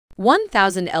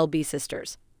1,000 lb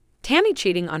sisters. Tammy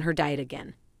cheating on her diet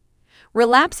again.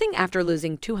 Relapsing after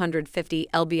losing 250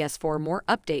 lbs. For more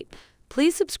update,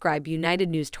 please subscribe United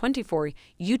News 24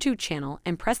 YouTube channel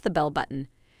and press the bell button.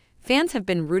 Fans have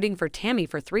been rooting for Tammy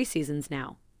for 3 seasons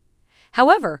now.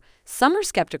 However, some are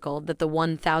skeptical that the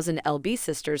 1,000 lb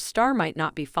sisters star might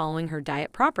not be following her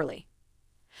diet properly.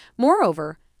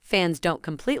 Moreover, fans don't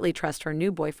completely trust her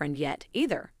new boyfriend yet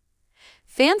either.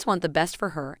 Fans want the best for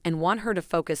her and want her to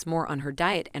focus more on her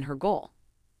diet and her goal.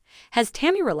 Has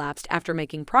Tammy relapsed after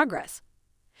making progress?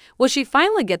 Will she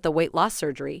finally get the weight loss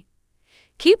surgery?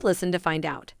 Keep listening to find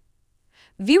out.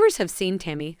 Viewers have seen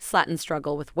Tammy Slaton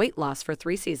struggle with weight loss for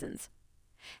 3 seasons.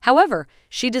 However,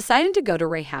 she decided to go to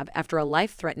rehab after a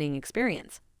life-threatening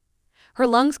experience. Her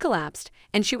lungs collapsed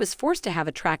and she was forced to have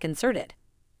a track inserted.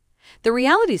 The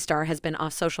reality star has been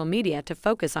off social media to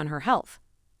focus on her health.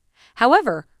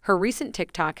 However, her recent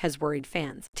TikTok has worried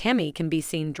fans. Tammy can be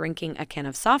seen drinking a can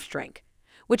of soft drink,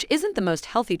 which isn't the most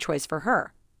healthy choice for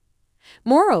her.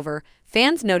 Moreover,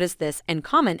 fans notice this and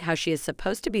comment how she is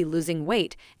supposed to be losing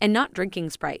weight and not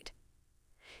drinking Sprite.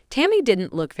 Tammy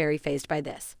didn't look very fazed by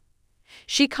this.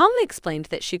 She calmly explained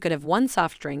that she could have one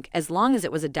soft drink as long as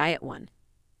it was a diet one.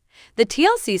 The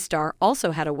TLC star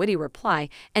also had a witty reply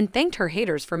and thanked her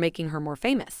haters for making her more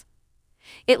famous.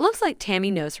 It looks like Tammy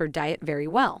knows her diet very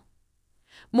well.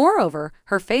 Moreover,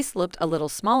 her face looked a little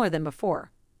smaller than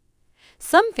before.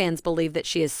 Some fans believe that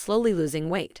she is slowly losing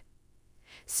weight.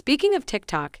 Speaking of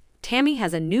TikTok, Tammy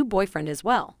has a new boyfriend as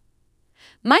well.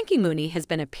 Mikey Mooney has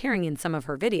been appearing in some of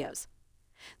her videos.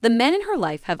 The men in her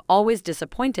life have always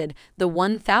disappointed the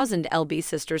 1,000 lb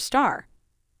sisters star.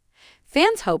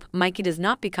 Fans hope Mikey does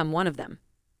not become one of them.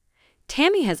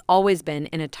 Tammy has always been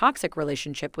in a toxic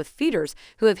relationship with feeders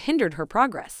who have hindered her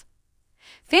progress.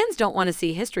 Fans don't want to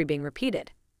see history being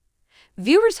repeated.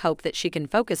 Viewers hope that she can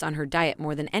focus on her diet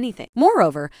more than anything.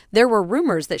 Moreover, there were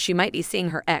rumors that she might be seeing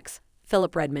her ex,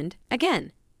 Philip Redmond,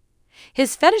 again.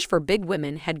 His fetish for big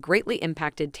women had greatly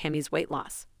impacted Tammy's weight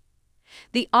loss.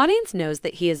 The audience knows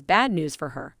that he is bad news for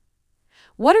her.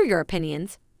 What are your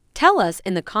opinions? Tell us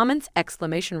in the comments.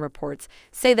 Reports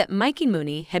say that Mikey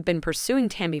Mooney had been pursuing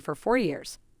Tammy for 4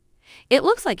 years. It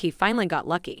looks like he finally got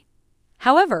lucky.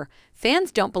 However,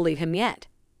 fans don't believe him yet.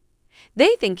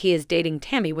 They think he is dating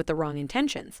Tammy with the wrong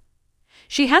intentions.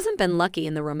 She hasn't been lucky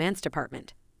in the romance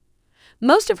department.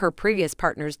 Most of her previous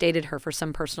partners dated her for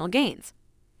some personal gains.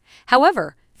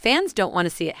 However, fans don't want to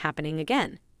see it happening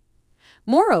again.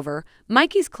 Moreover,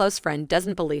 Mikey's close friend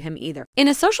doesn't believe him either. In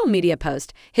a social media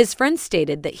post, his friend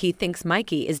stated that he thinks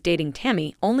Mikey is dating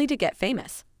Tammy only to get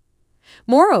famous.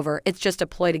 Moreover, it's just a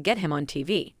ploy to get him on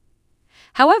TV.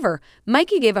 However,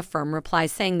 Mikey gave a firm reply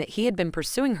saying that he had been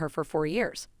pursuing her for 4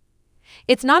 years.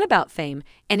 It's not about fame,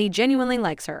 and he genuinely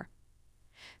likes her.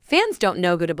 Fans don't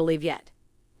know who to believe yet.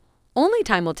 Only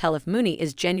time will tell if Mooney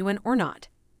is genuine or not.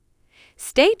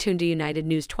 Stay tuned to United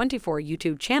News 24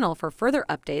 YouTube channel for further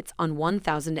updates on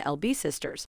 1,000 lb sisters.